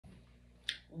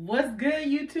What's good,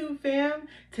 YouTube fam?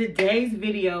 Today's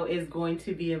video is going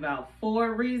to be about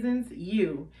 4 reasons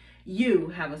you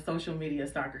have a social media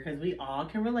stalker, because we all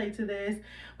can relate to this.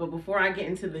 But before I get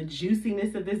into the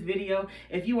juiciness of this video,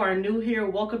 if you are new here,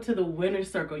 welcome to the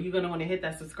winner's circle. You're going to want to hit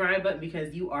that subscribe button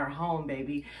because you are home,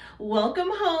 baby.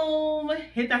 Welcome home.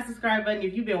 Hit that subscribe button.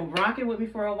 If you've been rocking with me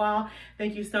for a while,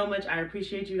 thank you so much. I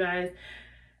appreciate you guys.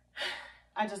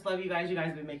 I just love you guys. You guys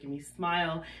have been making me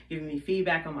smile, giving me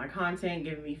feedback on my content,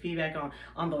 giving me feedback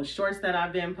on those shorts that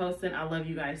I've been posting. I love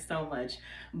you guys so much.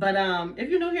 But if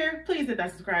you're new here, please hit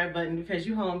that subscribe button because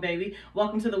you home, baby.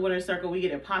 Welcome to the winner's circle. We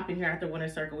get it popping here at the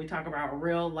winner's circle. We talk about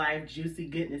real life, juicy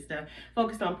goodness stuff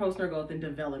focused on personal growth and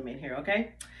development here,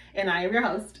 okay? And I am your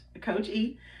host, Coach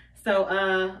E. So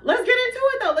let's get into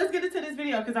it though. Let's get into this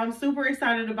video because I'm super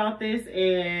excited about this.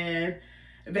 And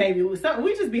baby, we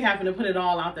just be having to put it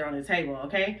all out there on the table,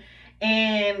 okay?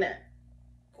 And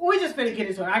we just finna get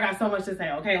into it. I got so much to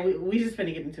say, okay? We just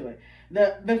finna get into it.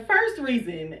 The first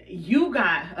reason you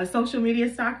got a social media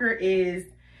stalker is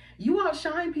you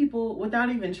outshine people without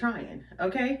even trying,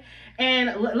 okay?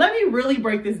 And let me really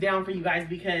break this down for you guys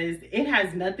because it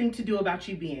has nothing to do about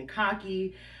you being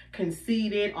cocky,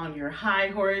 conceited, on your high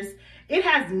horse. It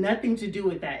has nothing to do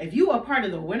with that. If you are part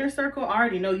of the winner's circle, I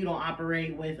already know you don't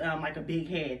operate with like a big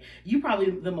head. You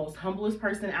probably the most humblest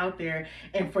person out there.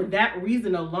 And for that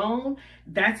reason alone,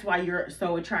 that's why you're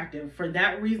so attractive. For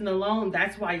that reason alone,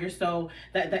 that's why you're so,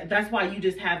 that's why you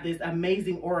just have this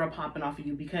amazing aura popping off of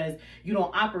you, because you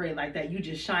don't operate like that. You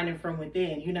just shining from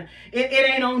within. You know, it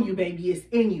ain't on you, baby. It's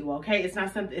in you, okay? It's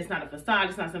not something, it's not a facade.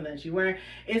 It's not something that you're wearing.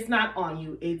 It's not on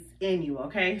you. It's in you,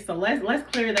 okay? So let's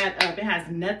clear that up. It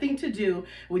has nothing to do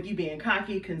with you being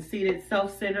cocky, conceited,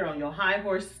 self-centered, on your high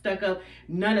horse, stuck up,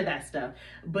 none of that stuff.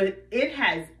 But it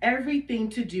has everything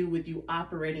to do with you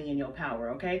operating in your power,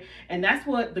 okay? And that's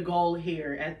what the goal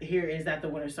here is at the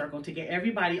winner's circle, to get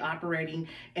everybody operating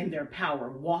in their power,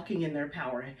 walking in their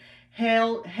power,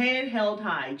 head held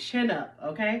high, chin up,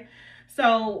 okay?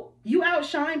 So you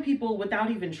outshine people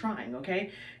without even trying, okay?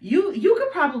 You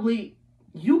could probably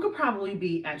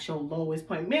be at your lowest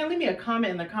point. Man, leave me a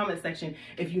comment in the comment section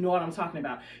if you know what I'm talking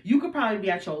about. You could probably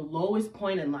be at your lowest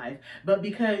point in life, but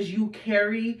because you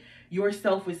carry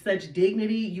yourself with such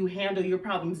dignity, you handle your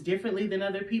problems differently than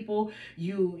other people,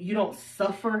 you don't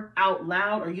suffer out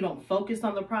loud, or you don't focus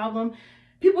on the problem,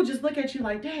 people just look at you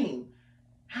like, dang,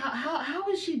 how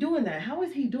is she doing that? How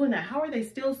is he doing that? How are they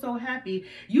still so happy?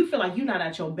 You feel like you're not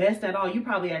at your best at all. You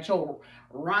probably at your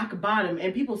rock bottom,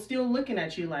 and people still looking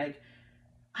at you like,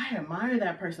 I admire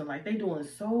that person, like they doing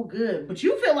so good. But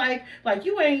you feel like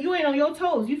you ain't on your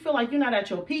toes. You feel like you're not at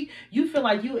your peak. You feel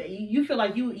like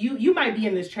you might be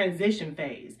in this transition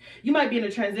phase. You might be in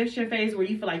a transition phase where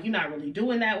you feel like you're not really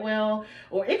doing that well,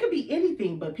 or it could be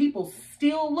anything, but people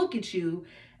still look at you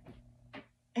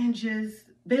and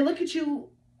they look at you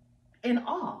in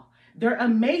awe. They're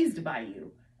amazed by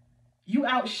you. You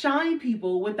outshine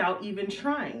people without even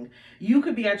trying. You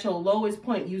could be at your lowest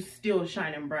point, you still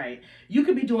shining bright. You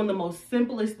could be doing the most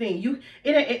simplest thing. You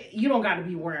don't got to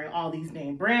be wearing all these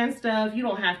name brand stuff. You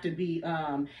don't have to be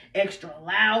extra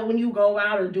loud when you go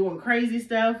out or doing crazy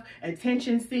stuff,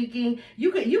 attention seeking.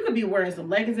 You could be wearing some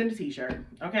leggings and a t-shirt.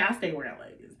 Okay, I stay wearing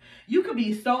leggings. You could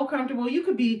be so comfortable. It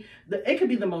could be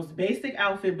the most basic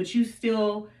outfit, but you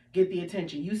still get the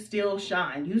attention. You still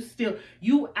shine.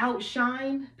 You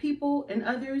outshine people and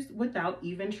others without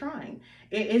even trying.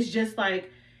 It's just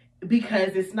like,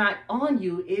 because it's not on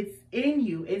you, it's in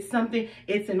you. It's something,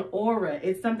 it's an aura.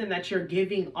 It's something that you're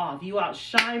giving off. You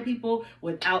outshine people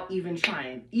without even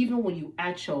trying, even when you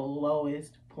at your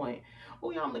lowest point.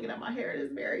 Oh, y'all, I'm looking at my hair. It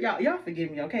is very, y'all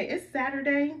forgive me, okay? It's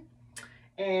Saturday.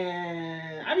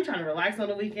 And I be trying to relax on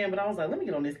the weekend, but I was like, let me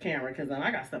get on this camera because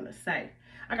I got something to say.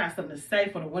 I got something to say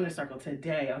for the winner's circle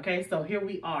today, okay? So here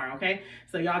we are, okay?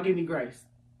 So y'all give me grace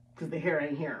because the hair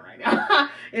ain't here right now.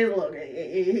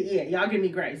 Yeah, y'all give me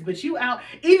grace. But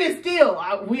even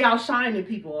still, we outshining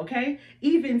people, okay?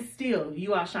 Even still,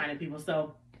 you outshining people.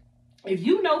 So if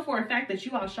you know for a fact that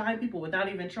you outshine people without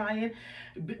even trying,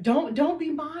 don't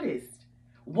be modest.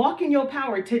 Walk in your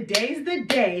power. Today's the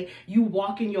day you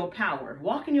walk in your power.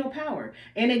 Walk in your power.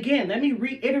 And again, let me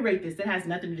reiterate this. It has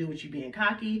nothing to do with you being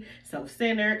cocky,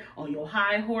 self-centered, on your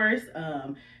high horse,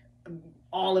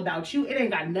 all about you. It ain't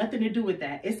got nothing to do with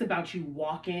that. It's about you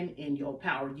walking in your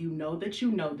power. You know that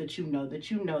you know that you know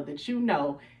that you know that you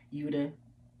know you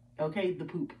the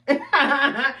poop.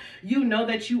 You know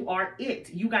that you are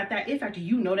it. You got that it factor.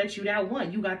 You know that you that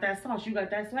one. You got that sauce. You got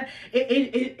that sweat.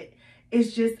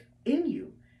 It's just in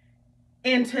you.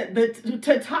 And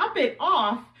to top it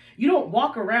off, You don't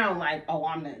walk around like, oh,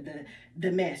 I'm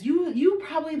the mess. You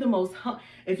probably the most,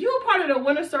 if you're a part of the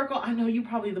winner circle, I know you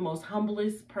probably the most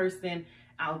humblest person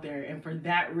out there. And for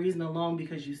that reason alone,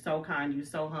 because you're so kind, you're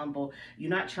so humble, you're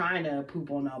not trying to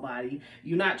poop on nobody,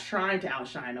 you're not trying to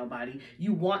outshine nobody,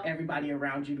 you want everybody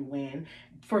around you to win.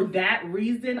 For that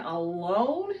reason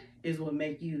alone is what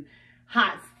make you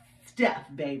hot stuff,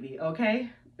 baby, okay?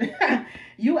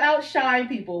 You outshine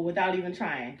people without even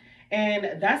trying.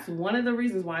 And that's one of the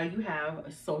reasons why you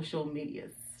have social media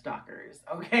stalkers,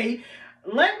 okay?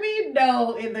 Let me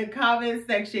know in the comment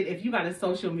section if you got a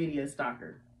social media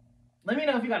stalker. Let me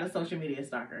know if you got a social media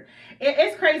stalker.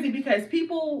 It's crazy because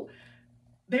people,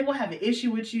 they will have an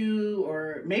issue with you,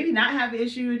 or maybe not have an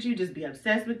issue with you, just be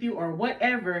obsessed with you or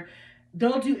whatever.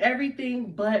 They'll do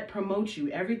everything but promote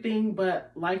you, everything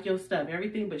but like your stuff,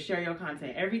 everything but share your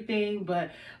content, everything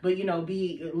but you know,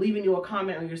 be leaving you a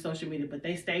comment on your social media. But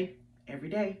they stay every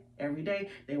day,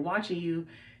 they're watching you.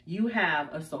 You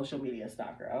have a social media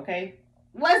stalker, okay?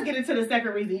 Let's get into the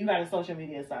second reason you got a social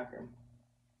media stalker.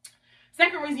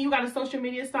 Second reason you got a social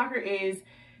media stalker is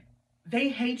they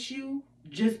hate you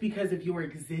just because of your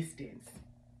existence.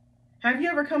 Have you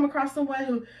ever come across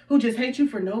someone who just hates you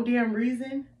for no damn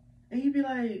reason? And you'd be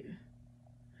like,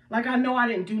 I know I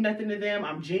didn't do nothing to them.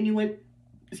 I'm genuine.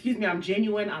 Excuse me, I'm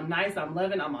genuine. I'm nice. I'm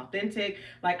loving. I'm authentic.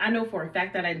 Like, I know for a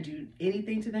fact that I didn't do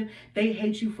anything to them. They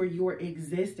hate you for your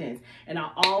existence. And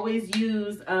I always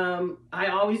use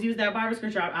that Bible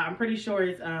scripture. I'm pretty sure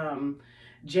it's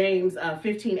James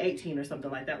 15:18 or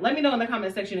something like that. Let me know in the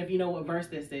comment section if you know what verse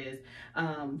this is.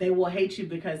 They will hate you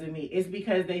because of me. It's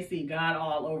because they see God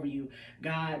all over you.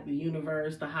 God, the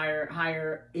universe, the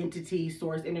higher entity,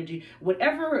 source, energy,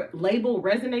 whatever label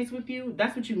resonates with you,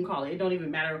 that's what you can call it. It don't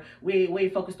even matter. We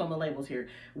ain't focused on the labels here.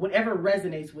 Whatever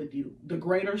resonates with you, the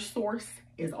greater source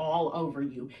is all over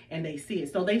you, and they see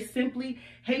it. So they simply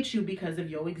hate you because of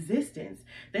your existence.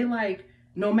 They like,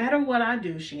 no matter what I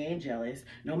do, she ain't jealous.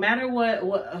 No matter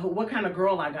what kind of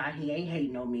girl I got, he ain't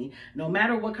hating on me. No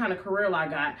matter what kind of career I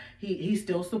got, he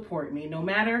still support me. No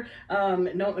matter no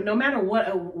matter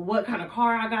what kind of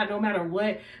car I got, no matter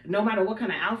what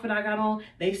kind of outfit I got on,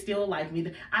 they still like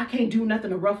me. I can't do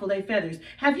nothing to ruffle their feathers.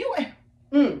 Have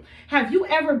you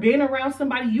ever been around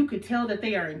somebody you could tell that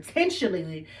they are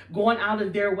intentionally going out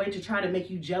of their way to try to make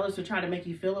you jealous or try to make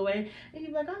you feel away? And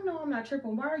you're like, I know I'm not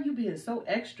tripping. Why are you being so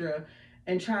extra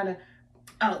and trying to,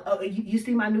 you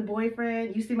see my new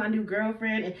boyfriend, you see my new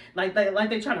girlfriend, and like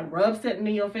they trying to rub something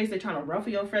in your face, they trying to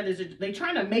ruffle your feathers, they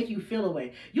trying to make you feel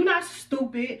away. You're not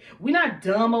stupid. We're not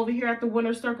dumb over here at the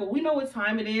winner circle. We know what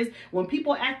time it is. When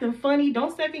people acting funny,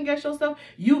 don't second guess yourself.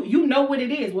 You know what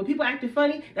it is. When people acting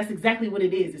funny, that's exactly what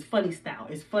it is. It's funny style.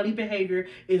 It's funny behavior.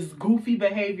 It's goofy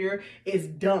behavior. It's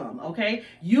dumb, okay?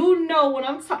 You know what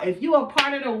I'm talking. If you are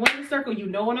part of the winner circle, you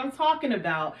know what I'm talking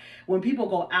about. When people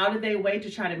go out of their way to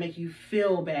try to make you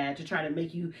feel bad, to try to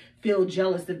make you feel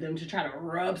jealous of them, to try to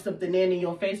rub something in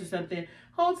your face or something,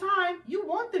 whole time you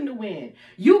want them to win.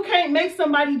 You can't make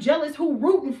somebody jealous who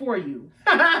rooting for you.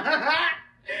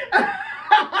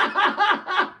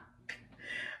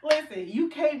 Listen, you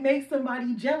can't make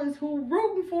somebody jealous who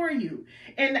rooting for you.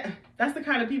 And that's the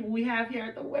kind of people we have here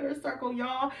at the winner circle,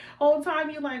 y'all. Whole time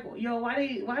you're like, yo, why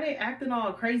they acting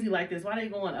all crazy like this? Why they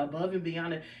going above and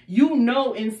beyond it? You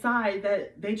know inside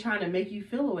that they trying to make you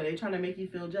feel away. They trying to make you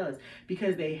feel jealous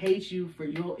because they hate you for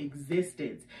your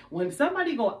existence. When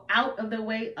somebody go out of their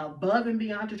way above and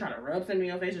beyond to try to rub something in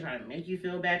your face, to try to make you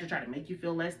feel bad, to try to make you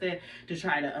feel less than, to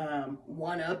try to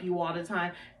one up you all the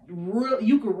time,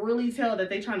 you could really tell that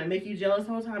they trying to make you jealous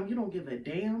the whole time. You don't give a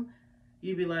damn.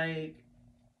 You be like,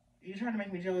 you're trying to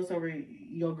make me jealous over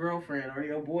your girlfriend or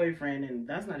your boyfriend, and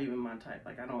that's not even my type.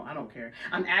 Like, I don't care.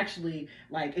 I'm actually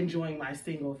like enjoying my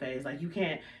single phase. Like, you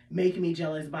can't make me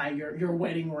jealous by your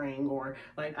wedding ring, or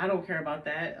like, I don't care about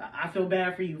that. I feel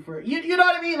bad for you for you know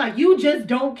what I mean? Like, you just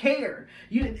don't care.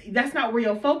 That's not where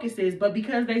your focus is. But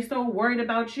because they so worried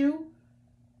about you,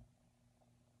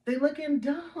 they looking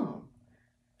dumb.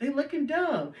 They looking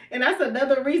dumb. And that's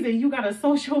another reason you got a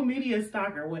social media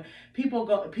stalker. When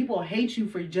people hate you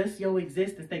for just your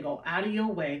existence. They go out of your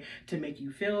way to make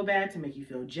you feel bad, to make you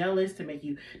feel jealous, to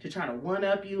try to one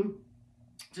up you,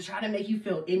 to try to make you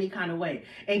feel any kind of way.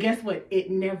 And guess what? It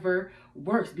never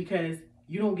works because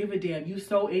you don't give a damn. You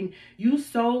so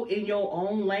in your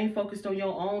own lane, focused on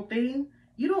your own thing.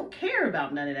 You don't care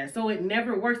about none of that. So it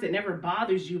never works. It never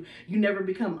bothers you. You never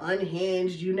become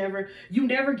unhinged. You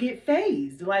never get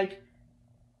fazed. Like,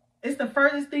 It's the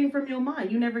furthest thing from your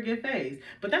mind. You never get phased.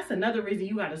 But that's another reason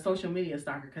you got a social media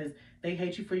stalker, because they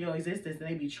hate you for your existence and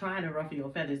they be trying to ruffle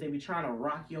your feathers. They be trying to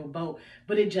rock your boat.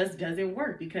 But it just doesn't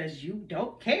work because you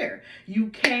don't care. You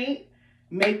can't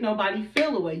make nobody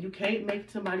feel away. You can't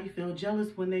make somebody feel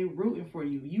jealous when they rooting for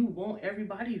you. You want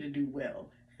everybody to do well.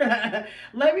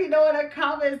 Let me know in the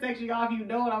comment section, y'all, if you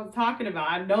know what I'm talking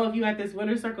about. I know if you at this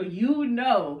winner circle, you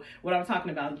know what I'm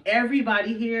talking about.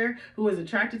 Everybody here who is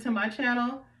attracted to my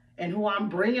channel and who I'm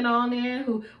bringing on in,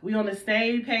 who we on the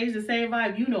same page, the same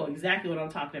vibe, you know exactly what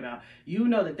I'm talking about. You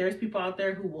know that there's people out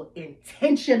there who will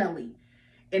intentionally,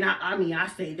 and I mean, I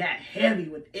say that heavy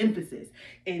with emphasis,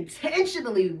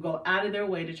 intentionally go out of their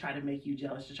way to try to make you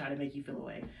jealous, to try to make you feel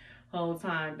away. Whole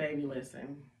time, baby,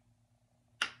 listen.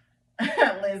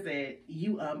 Listen,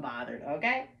 you unbothered,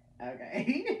 okay?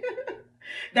 Okay.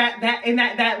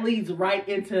 that leads right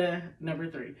into number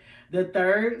 3. The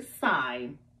third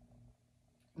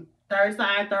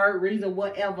reason,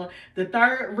 whatever. The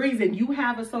third reason you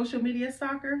have a social media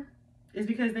stalker is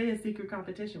because they in secret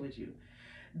competition with you.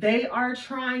 They are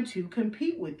trying to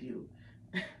compete with you.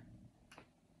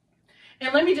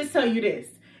 And let me just tell you this.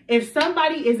 If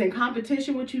somebody is in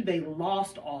competition with you, they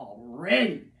lost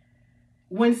already.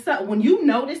 When you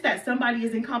notice that somebody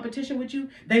is in competition with you,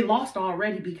 they lost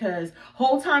already, because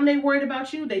whole time they worried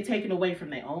about you, they taken away from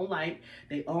their own life,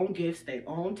 their own gifts, their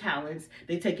own talents.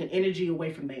 They taking energy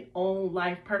away from their own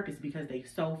life purpose because they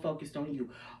so focused on you.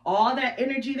 All that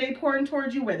energy they pouring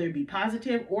towards you, whether it be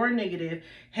positive or negative,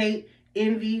 hate,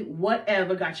 envy,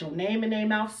 whatever, got your name in their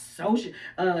mouth,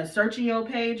 searching your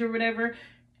page or whatever.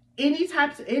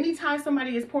 Anytime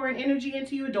somebody is pouring energy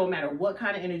into you, it don't matter what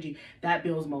kind of energy, that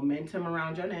builds momentum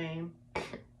around your name.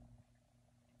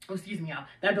 Oh, excuse me, y'all.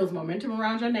 That builds momentum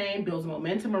around your name, builds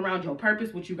momentum around your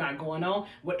purpose, what you got going on,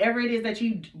 whatever it is that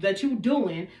you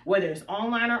doing, whether it's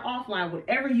online or offline,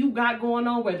 whatever you got going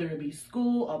on, whether it be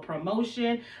school, a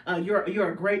promotion, you're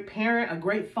a great parent, a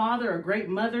great father, a great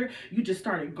mother, you just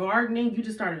started gardening, you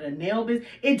just started a nail business.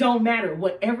 It don't matter.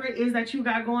 Whatever it is that you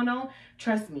got going on,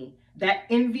 trust me, that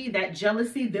envy, that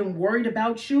jealousy, them worried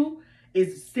about you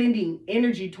is sending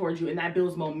energy towards you, and that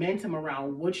builds momentum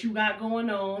around what you got going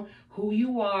on, who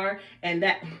you are, and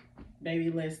that, baby,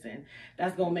 listen,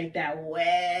 that's gonna make that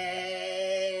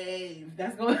wave.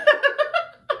 That's gonna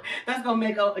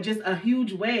make just a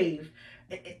huge wave.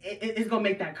 It's gonna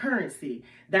make that currency,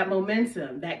 that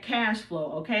momentum, that cash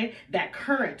flow, okay, that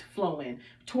current flowing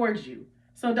towards you.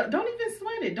 So don't even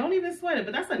sweat it. Don't even sweat it.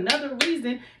 But that's another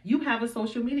reason you have a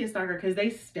social media stalker, because they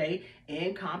stay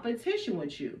in competition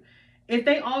with you. If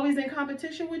they always in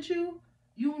competition with you,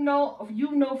 you know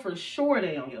for sure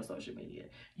they on your social media.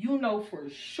 You know for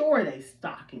sure they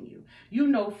stalking you. You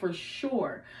know for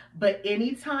sure. But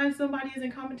anytime somebody is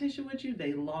in competition with you,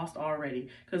 they lost already.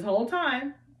 Because whole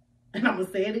time, and I'm going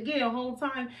to say it again, whole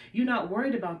time, you're not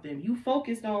worried about them. You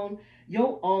focused on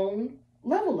your own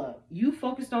level up. You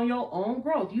focused on your own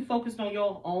growth. You focused on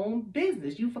your own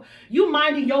business. You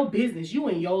minding your business. You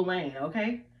in your lane,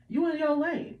 okay? You in your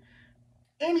lane.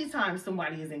 Anytime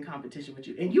somebody is in competition with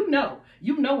you, and you know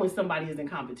when somebody is in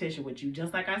competition with you,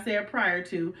 just like I said prior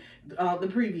to the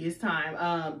previous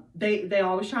time, they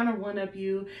always trying to one up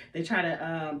you. They try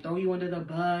to throw you under the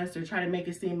bus, or try to make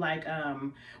it seem like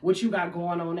what you got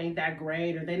going on ain't that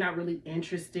great, or they're not really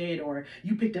interested, or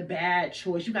you picked a bad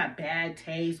choice, you got bad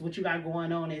taste, what you got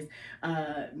going on is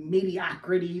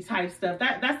mediocrity type stuff.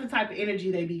 That's the type of energy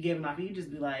they be giving off. You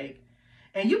just be like,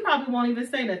 and you probably won't even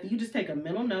say nothing. You just take a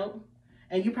mental note,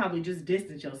 and you probably just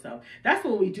distance yourself. That's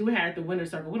what we do here at the Winner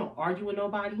Circle. We don't argue with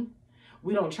nobody.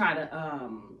 We don't try to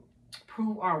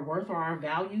prove our worth or our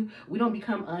value. We don't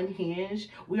become unhinged.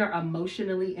 We are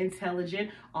emotionally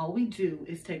intelligent. All we do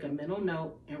is take a mental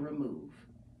note and remove.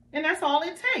 And that's all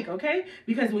it takes, okay?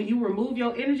 Because when you remove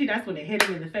your energy, that's when it hit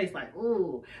him in the face, like,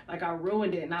 ooh, like I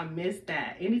ruined it and I missed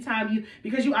that. Anytime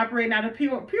because you operate out of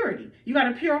purity. You got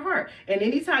a pure heart. And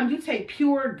anytime you take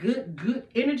pure, good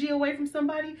energy away from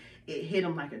somebody, it hit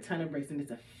them like a ton of bricks, and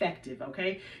it's effective,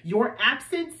 okay? Your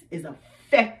absence is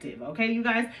effective, okay, you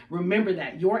guys? Remember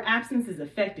that. Your absence is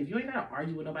effective. You ain't got to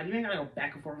argue with nobody. You ain't got to go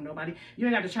back and forth with nobody. You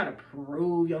ain't got to try to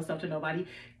prove yourself to nobody.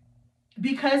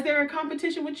 Because they're in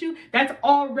competition with you, that's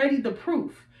already the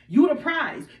proof. You the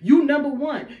prize. You number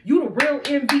one. You the real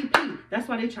MVP. That's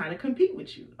why they're trying to compete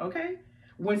with you, okay?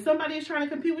 When somebody is trying to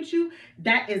compete with you,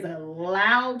 that is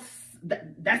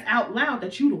that's out loud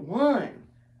that you the one.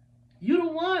 You the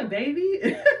one,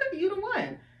 baby. You the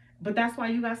one. But that's why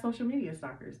you got social media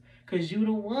stalkers, because you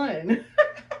the one.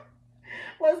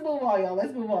 Let's move on, y'all.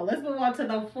 Let's move on. Let's move on to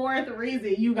the fourth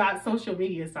reason you got social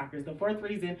media stalkers. The fourth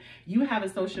reason you have a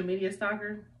social media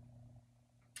stalker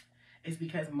It's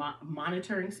because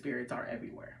monitoring spirits are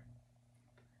everywhere.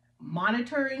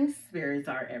 Monitoring spirits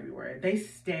are everywhere. They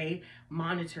stay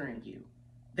monitoring you.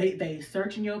 They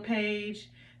searching your page.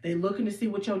 They looking to see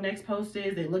what your next post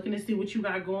is. They looking to see what you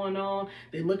got going on.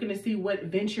 They looking to see what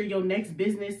venture your next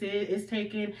business is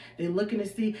taking. They looking to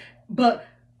see, but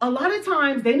a lot of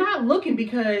times they're not looking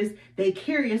because they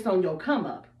curious on your come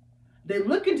up. They're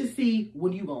looking to see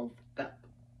when you gonna fuck up.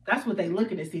 That's what they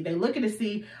looking to see. They looking to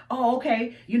see, oh,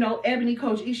 okay, you know, Ebony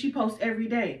Coach E, she posts every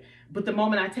day. But the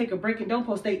moment I take a break and don't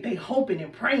post, they hoping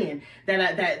and praying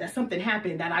that something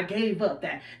happened, that I gave up,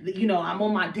 that, you know, I'm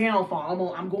on my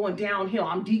downfall, I'm going downhill,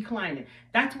 I'm declining.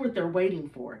 That's what they're waiting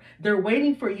for. They're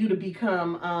waiting for you to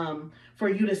become, for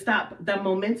you to stop the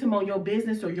momentum on your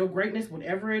business or your greatness,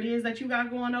 whatever it is that you got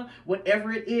going on,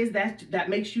 whatever it is that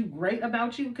makes you great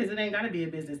about you, because it ain't got to be a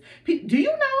business. Do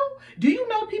you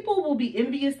know people will be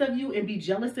envious of you and be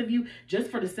jealous of you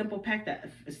just for the simple fact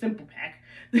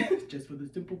just for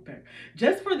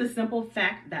the simple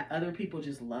fact that other people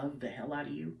just love the hell out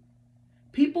of you?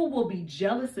 People will be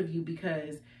jealous of you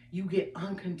because you get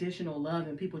unconditional love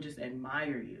and people just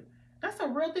admire you. That's a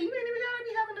real thing. You ain't even gotta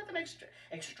be having nothing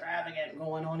extravagant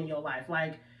going on in your life.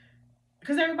 Like,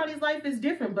 because everybody's life is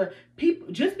different, but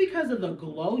people, just because of the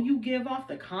glow you give off,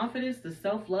 the confidence, the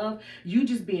self-love, you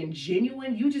just being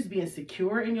genuine, you just being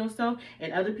secure in yourself,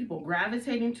 and other people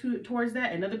gravitating towards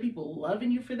that, and other people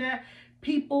loving you for that,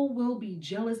 people will be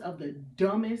jealous of the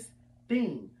dumbest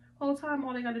thing. Whole time,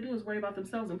 all they got to do is worry about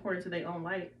themselves and pour into their own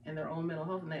light and their own mental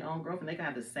health and their own growth, and they can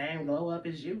have the same glow up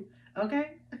as you.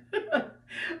 Okay?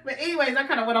 But anyways, I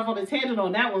kind of went off on a tangent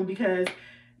on that one because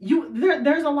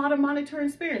there's a lot of monitoring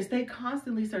spirits. They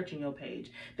constantly searching your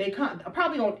page. They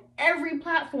probably on every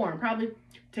platform, probably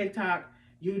TikTok,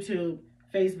 YouTube,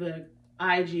 Facebook,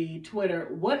 IG, Twitter,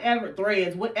 whatever,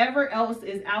 Threads, whatever else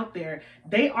is out there.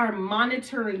 They are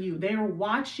monitoring you. They are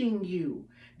watching you.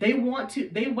 They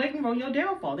waiting on your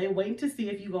downfall. They waiting to see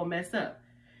if you gonna mess up.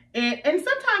 And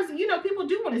sometimes, you know, people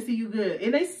do want to see you good,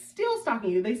 and they still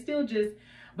stalking you. They still just,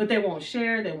 but they won't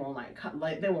share, they won't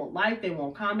they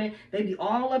won't comment. They be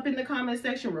all up in the comment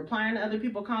section replying to other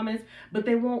people's comments, but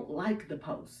they won't like the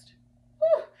post.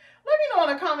 Whew. Let me know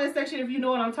in the comment section if you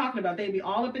know what I'm talking about. They be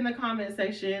all up in the comment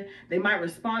section. They might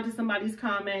respond to somebody's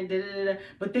comment,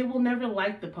 but they will never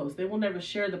like the post. They will never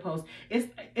share the post.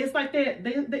 It's like they're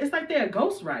a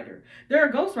ghostwriter. They're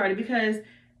a ghostwriter because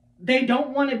they don't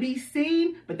want to be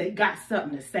seen, but they got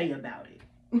something to say about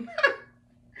it.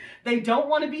 They don't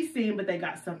want to be seen, but they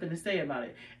got something to say about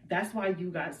it. That's why you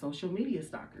got social media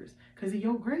stalkers, because of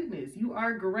your greatness. You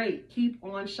are great. Keep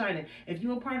on shining. If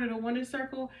you're a part of the Wonder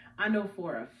Circle, I know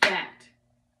for a fact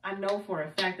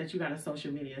that you got a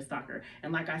social media stalker.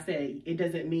 And like I said, it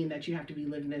doesn't mean that you have to be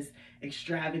living this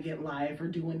extravagant life or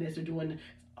doing this or doing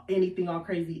anything all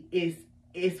crazy.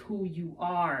 It's who you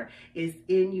are. It's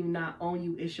in you, not on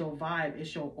you. It's your vibe.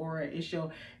 It's your aura. It's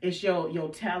your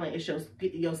talent. It shows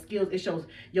your skills. It shows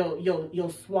your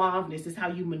suaveness. It's how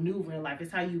you maneuver in life.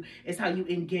 It's how you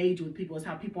engage with people. It's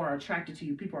how people are attracted to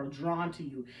you. People are drawn to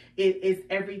you. It's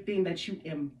everything that you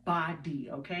embody.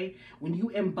 Okay, when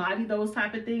you embody those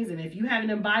type of things, and if you haven't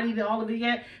embodied all of it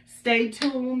yet, stay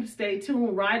tuned. Stay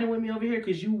tuned. Riding with me over here,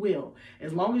 because you will.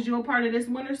 As long as you're a part of this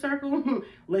Winner Circle,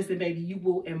 listen, baby, you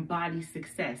will embody success.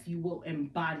 You will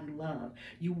embody love.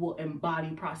 You will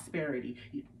embody prosperity.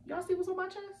 Y'all see what's on my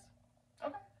chest?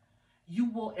 Okay.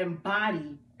 You will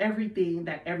embody everything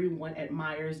that everyone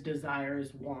admires,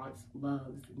 desires, wants,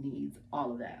 loves, needs,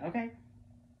 all of that. Okay?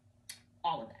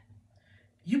 All of that.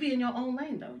 You be in your own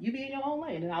lane, though. You be in your own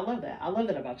lane, and I love that. I love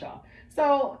that about y'all.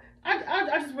 So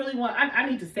I just really want, I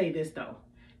need to say this, though.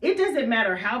 It doesn't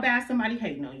matter how bad somebody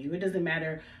hating on you. It doesn't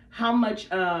matter how much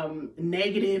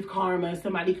negative karma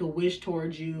somebody could wish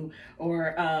towards you,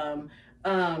 or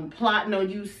plotting on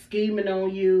you, scheming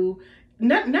on you.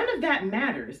 None of that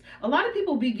matters. A lot of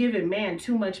people be giving man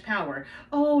too much power.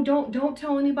 Oh, don't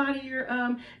tell anybody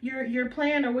your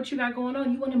plan or what you got going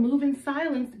on. You want to move in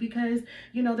silence because,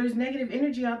 you know, there's negative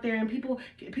energy out there, and people,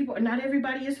 not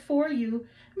everybody is for you.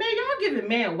 Man, y'all giving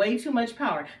man way too much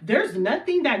power. There's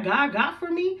nothing that God got for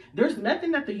me. There's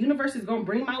nothing that the universe is going to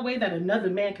bring my way that another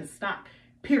man can stop.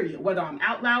 Period. Whether I'm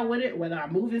out loud with it, whether I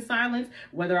move in silence,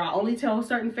 whether I only tell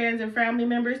certain fans and family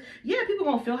members, yeah, people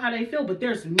gonna feel how they feel, but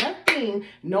there's nothing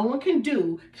no one can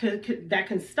do that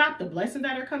can stop the blessings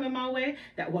that are coming my way,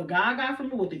 that what God got from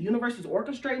me, what the universe is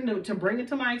orchestrating to bring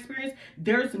into my experience.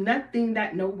 There's nothing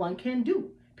that no one can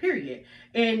do. Period.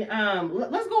 And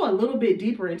let's go a little bit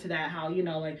deeper into that, how, you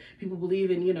know, like people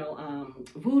believe in, you know,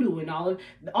 voodoo and all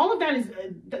of that is,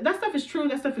 that stuff is true,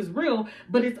 that stuff is real,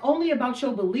 but it's only about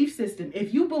your belief system.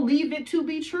 If you believe it to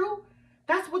be true,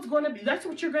 That's what's going to be, that's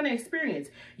what you're going to experience.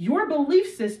 Your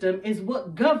belief system is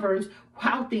what governs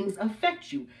how things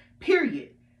affect you,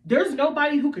 period. There's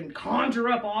nobody who can conjure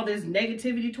up all this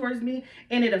negativity towards me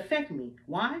and it affect me.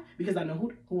 Why? Because I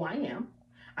know who I am.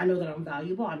 I know that I'm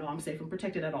valuable. I know I'm safe and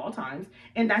protected at all times.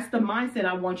 And that's the mindset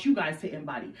I want you guys to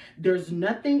embody. There's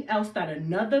nothing else that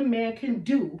another man can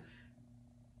do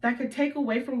that could take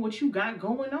away from what you got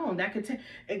going on. That could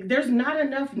take, there's not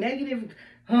enough negative,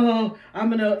 oh, I'm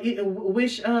gonna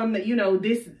wish you know,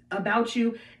 this about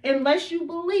you, unless you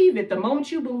believe it. The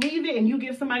moment you believe it and you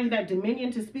give somebody that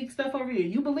dominion to speak stuff over you,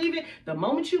 you believe it. The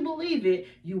moment you believe it,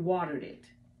 you watered it.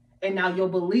 And now your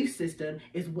belief system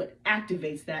is what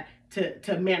activates that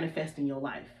to manifest in your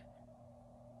life.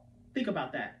 Think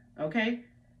about that, okay?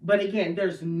 But again,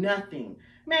 there's nothing.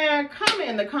 Man, comment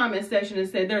in the comment section and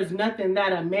say there's nothing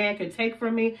that a man could take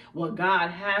from me, what God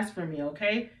has for me,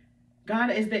 okay?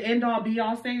 God is the end all be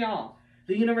all say all.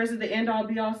 The universe is the end all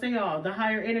be all say all. The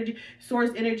higher energy,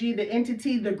 source energy, the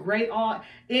entity, the great all,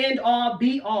 end all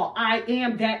be all. I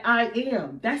am that I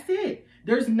am. That's it.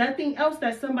 There's nothing else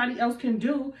that somebody else can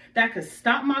do that could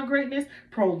stop my greatness,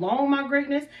 prolong my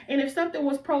greatness. And if something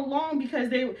was prolonged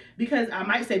because I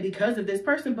might say because of this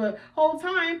person, but whole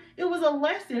time it was a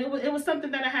lesson. It was something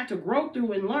that I had to grow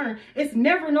through and learn. It's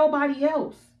never nobody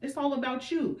else. It's all about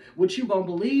you. What you gonna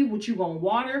believe, what you gonna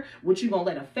water, what you gonna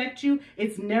let affect you.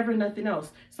 It's never nothing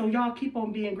else. So y'all keep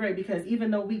on being great, because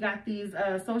even though we got these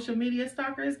social media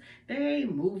stalkers, they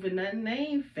ain't moving nothing. They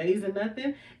ain't phasing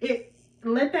nothing.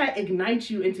 Let that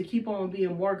ignite you into keep on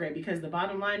being more great, because the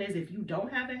bottom line is, if you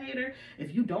don't have a hater,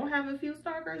 if you don't have a few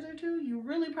stalkers or two, you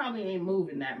really probably ain't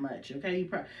moving that much, okay?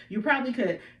 You probably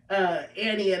could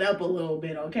ante it up a little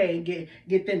bit, okay? And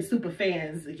get them super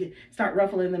fans, start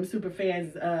ruffling them super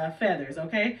fans feathers,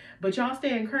 okay? But y'all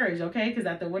stay encouraged, okay? Because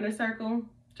at the winner circle,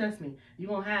 trust me, you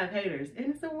won't have haters. And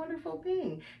it's a wonderful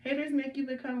thing. Haters make you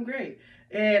become great.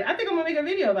 And I think I'm going to make a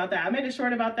video about that. I made a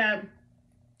short about that,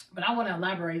 but I want to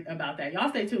elaborate about that. Y'all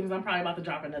stay tuned, because I'm probably about to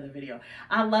drop another video.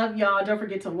 I love y'all. Don't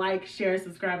forget to like, share,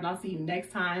 subscribe, and I'll see you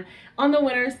next time on the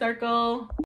Winner's Circle.